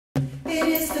It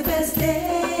is the best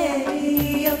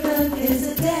day of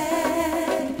Melchizedek.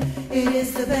 It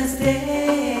is the best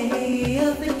day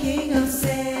of the King of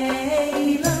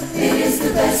Salem. It is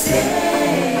the best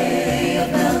day of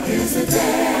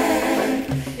Melchizedek.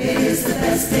 It is the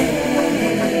best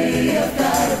day of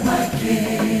God of my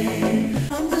King.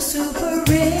 From the super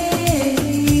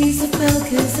rays of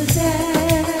Melchizedek.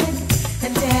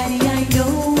 And Daddy, I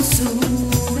know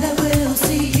soon I will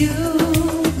see you.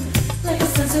 Like a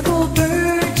sensible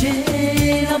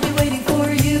virgin, I'll be waiting for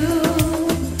you.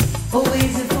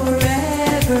 Always and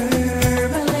forever,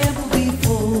 my lamp will be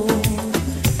full.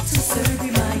 To serve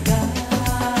you, my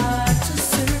God, to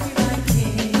serve you, my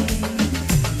King.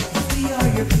 We are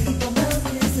your people,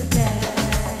 Melchizedek.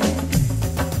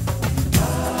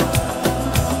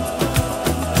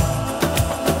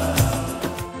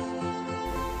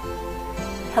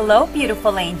 Hello,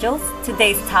 beautiful angels.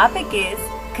 Today's topic is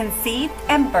conceived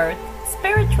and birthed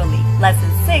spiritually. Lesson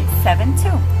 672.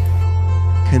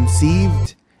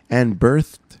 Conceived and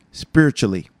birthed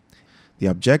spiritually. The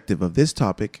objective of this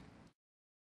topic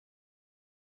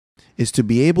is to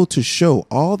be able to show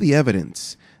all the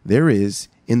evidence there is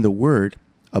in the Word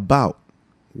about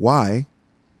why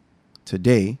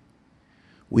today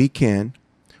we can,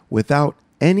 without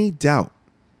any doubt,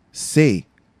 say,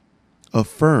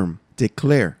 affirm,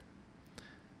 declare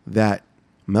that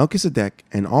Melchizedek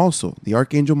and also the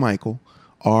Archangel Michael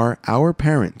are our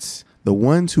parents, the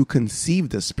ones who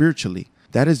conceived us spiritually.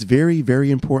 That is very, very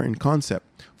important concept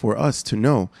for us to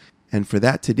know. And for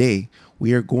that today,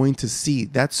 we are going to see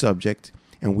that subject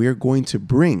and we are going to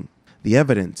bring the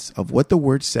evidence of what the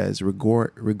Word says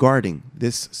regarding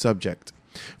this subject.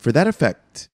 For that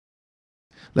effect,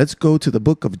 let's go to the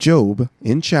book of Job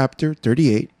in chapter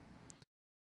 38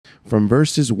 from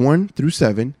verses 1 through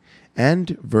 7 and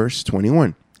verse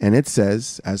 21. And it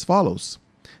says as follows.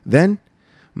 Then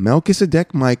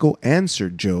Melchizedek Michael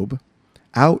answered Job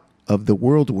out of the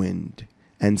whirlwind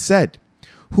and said,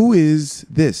 Who is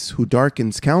this who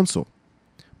darkens counsel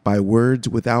by words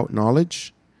without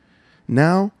knowledge?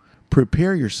 Now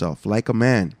prepare yourself like a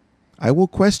man. I will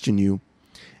question you,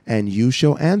 and you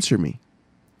shall answer me.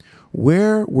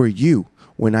 Where were you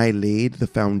when I laid the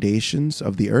foundations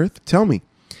of the earth? Tell me,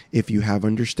 if you have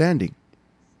understanding.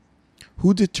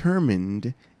 Who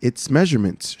determined its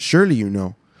measurements? Surely you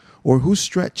know. Or who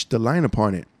stretched the line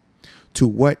upon it? To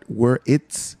what were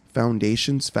its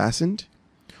foundations fastened?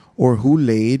 Or who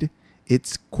laid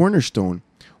its cornerstone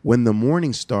when the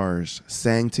morning stars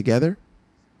sang together?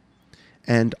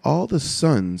 And all the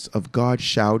sons of God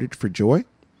shouted for joy?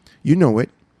 You know it,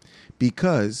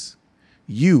 because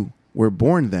you were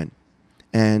born then,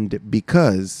 and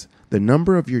because the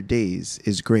number of your days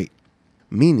is great.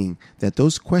 Meaning that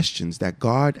those questions that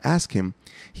God asked him,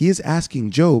 he is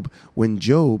asking Job when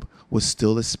Job was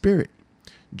still a spirit.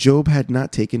 Job had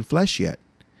not taken flesh yet.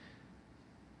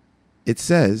 It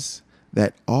says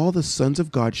that all the sons of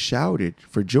God shouted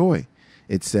for joy.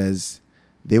 It says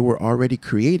they were already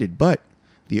created, but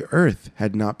the earth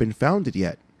had not been founded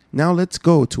yet. Now let's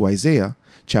go to Isaiah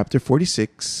chapter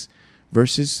 46,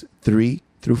 verses 3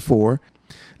 through 4.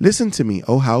 Listen to me,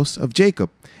 O house of Jacob,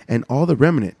 and all the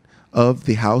remnant of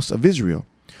the house of Israel,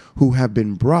 who have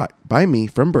been brought by me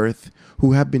from birth,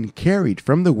 who have been carried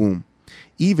from the womb.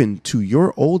 Even to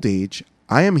your old age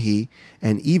I am he,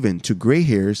 and even to gray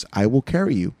hairs I will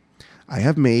carry you. I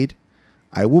have made,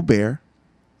 I will bear,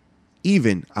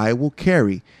 even I will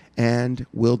carry, and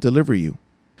will deliver you.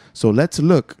 So let's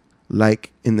look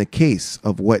like in the case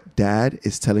of what Dad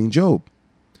is telling Job,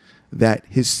 that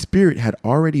his spirit had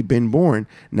already been born.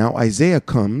 Now Isaiah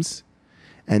comes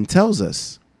and tells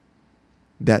us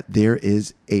that there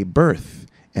is a birth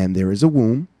and there is a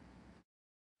womb.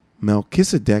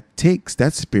 Melchizedek takes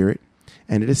that spirit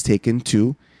and it is taken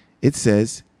to, it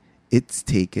says, it's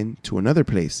taken to another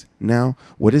place. Now,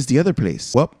 what is the other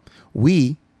place? Well,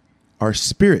 we are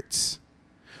spirits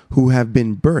who have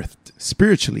been birthed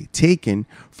spiritually, taken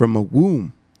from a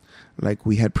womb, like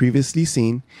we had previously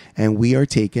seen, and we are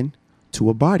taken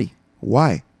to a body.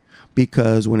 Why?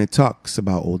 Because when it talks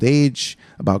about old age,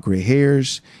 about gray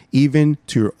hairs, even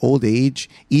to your old age,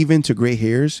 even to gray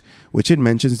hairs, which it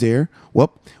mentions there,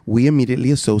 well, we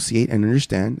immediately associate and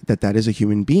understand that that is a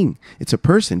human being. It's a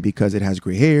person because it has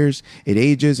gray hairs, it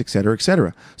ages, etc.,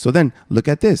 etc. So then look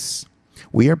at this.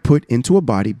 We are put into a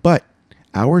body, but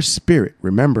our spirit,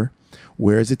 remember,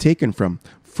 where is it taken from?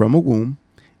 From a womb,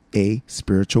 a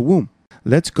spiritual womb.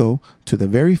 Let's go to the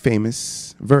very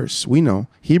famous verse. We know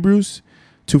Hebrews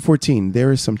 2:14.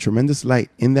 There is some tremendous light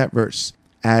in that verse.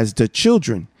 As the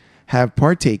children have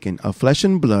partaken of flesh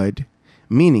and blood,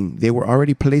 meaning they were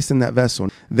already placed in that vessel,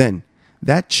 then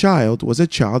That child was a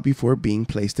child before being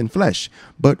placed in flesh.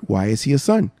 But why is he a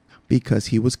son? Because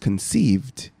he was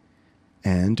conceived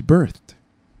and birthed.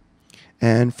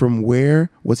 And from where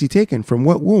was he taken? From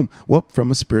what womb? Well,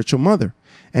 from a spiritual mother.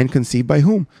 And conceived by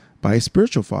whom? By a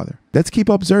spiritual father. Let's keep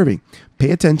observing.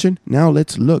 Pay attention. Now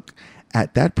let's look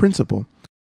at that principle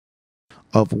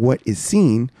of what is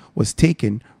seen was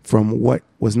taken from what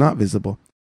was not visible.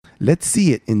 Let's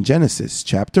see it in Genesis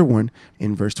chapter 1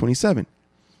 in verse 27.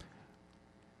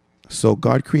 So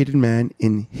God created man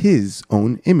in his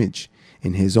own image.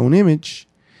 In his own image,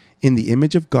 in the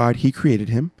image of God, he created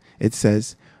him. It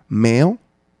says, male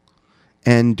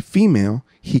and female,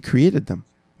 he created them.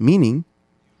 Meaning,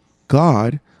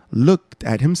 God looked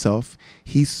at himself,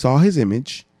 he saw his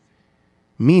image,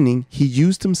 meaning he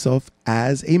used himself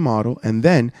as a model, and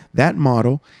then that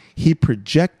model, he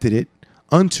projected it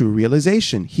unto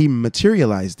realization. He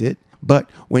materialized it, but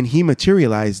when he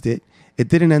materialized it, it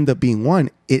didn't end up being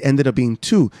one, it ended up being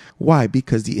two. Why?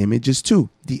 Because the image is two.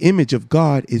 The image of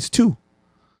God is two.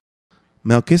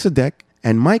 Melchizedek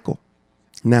and Michael.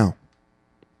 Now,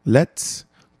 let's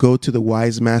go to the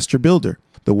wise master builder.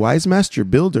 The wise master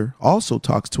builder also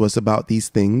talks to us about these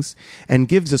things and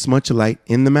gives us much light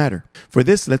in the matter. For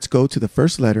this, let's go to the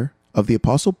first letter of the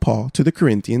Apostle Paul to the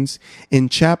Corinthians in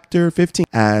chapter 15.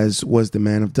 As was the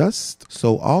man of dust,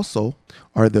 so also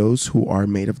are those who are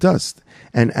made of dust.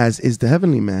 And as is the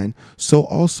heavenly man, so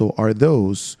also are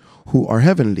those who are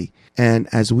heavenly. And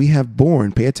as we have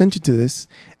borne, pay attention to this,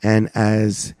 and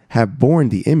as have borne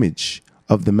the image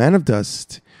of the man of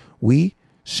dust, we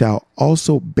shall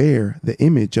also bear the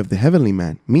image of the heavenly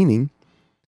man, meaning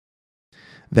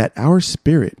that our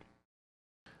spirit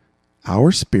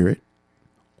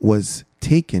was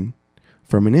taken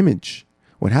from an image.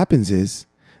 What happens is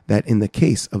that in the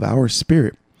case of our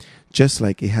spirit, just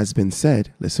like it has been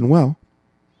said, listen well,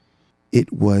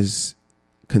 it was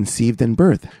conceived and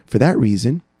birthed. For that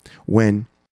reason, when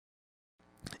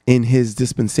in his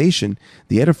dispensation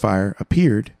the edifier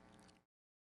appeared,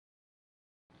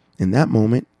 in that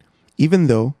moment, even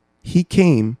though he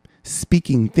came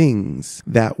speaking things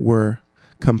that were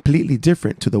completely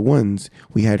different to the ones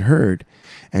we had heard.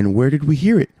 And where did we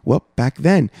hear it? Well, back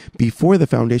then, before the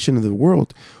foundation of the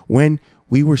world, when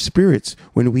we were spirits,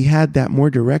 when we had that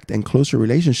more direct and closer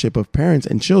relationship of parents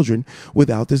and children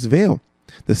without this veil.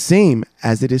 The same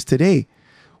as it is today,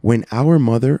 when our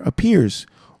mother appears.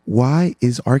 Why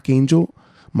is Archangel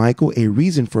Michael a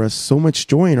reason for us so much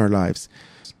joy in our lives?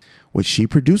 What she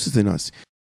produces in us.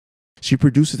 She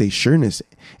produces a sureness,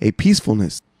 a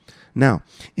peacefulness. Now,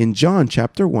 in John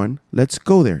chapter 1, let's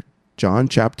go there. John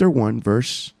chapter 1,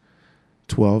 verse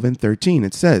 12 and 13.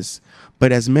 It says,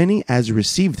 but as many as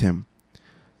received him,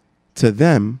 to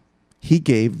them he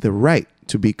gave the right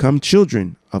to become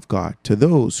children of God, to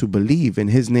those who believe in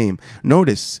his name.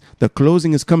 Notice the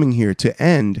closing is coming here to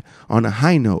end on a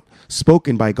high note,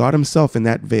 spoken by God himself in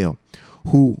that veil,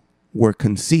 who were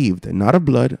conceived, not of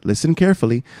blood. Listen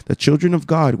carefully. The children of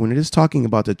God, when it is talking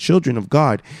about the children of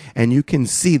God, and you can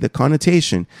see the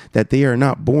connotation that they are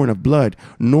not born of blood,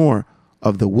 nor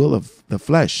of the will of the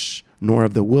flesh, nor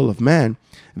of the will of man.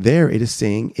 There it is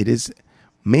saying, it is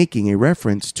making a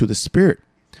reference to the spirit,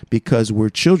 because we're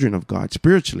children of God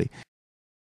spiritually.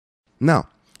 Now,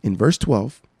 in verse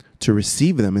 12, to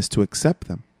receive them is to accept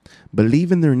them.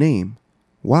 Believe in their name.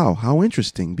 Wow, how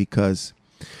interesting, because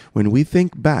when we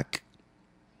think back,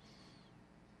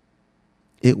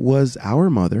 it was our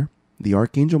mother, the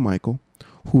Archangel Michael,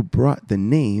 who brought the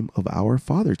name of our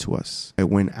father to us.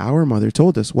 And when our mother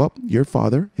told us, well, your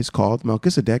father is called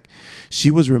Melchizedek,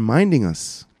 she was reminding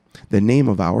us the name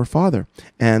of our father.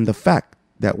 And the fact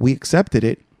that we accepted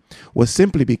it was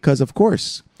simply because, of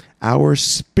course, our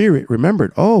spirit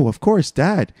remembered. Oh, of course,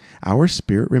 Dad, our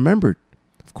spirit remembered.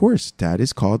 Of course, Dad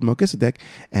is called Melchizedek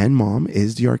and Mom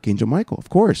is the Archangel Michael. Of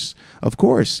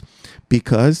course,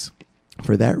 because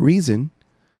for that reason,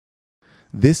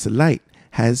 this light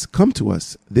has come to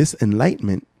us, this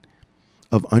enlightenment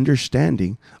of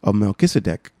understanding of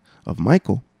Melchizedek, of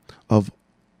Michael, of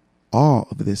all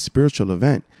of this spiritual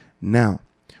event. Now,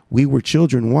 we were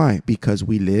children. Why? Because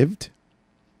we lived,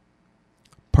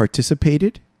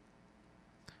 participated,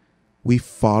 we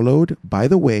followed by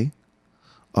the way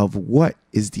of what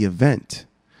is the event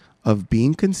of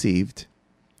being conceived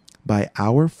by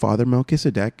our father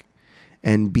Melchizedek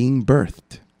and being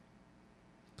birthed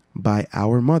by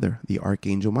our mother, the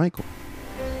Archangel Michael.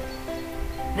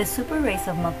 The super race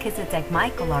of Melchizedek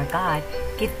Michael, our God,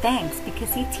 give thanks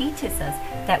because he teaches us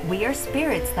that we are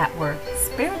spirits that were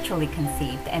spiritually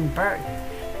conceived and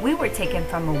birthed. We were taken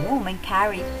from a womb and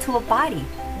carried to a body.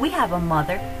 We have a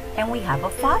mother and we have a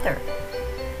father.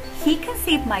 He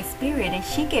conceived my spirit, and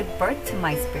she gave birth to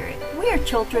my spirit. We are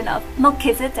children of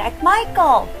Melchizedek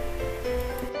Michael.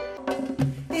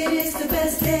 It is the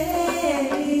best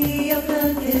day of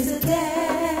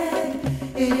Melchizedek.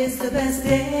 It is the best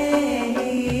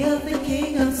day of the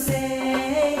King of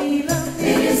Salem.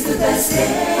 It is the best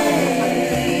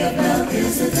day of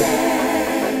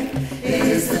Melchizedek. It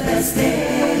is the best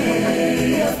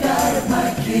day of God of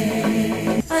my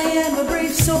King. I am a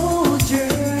brave soul.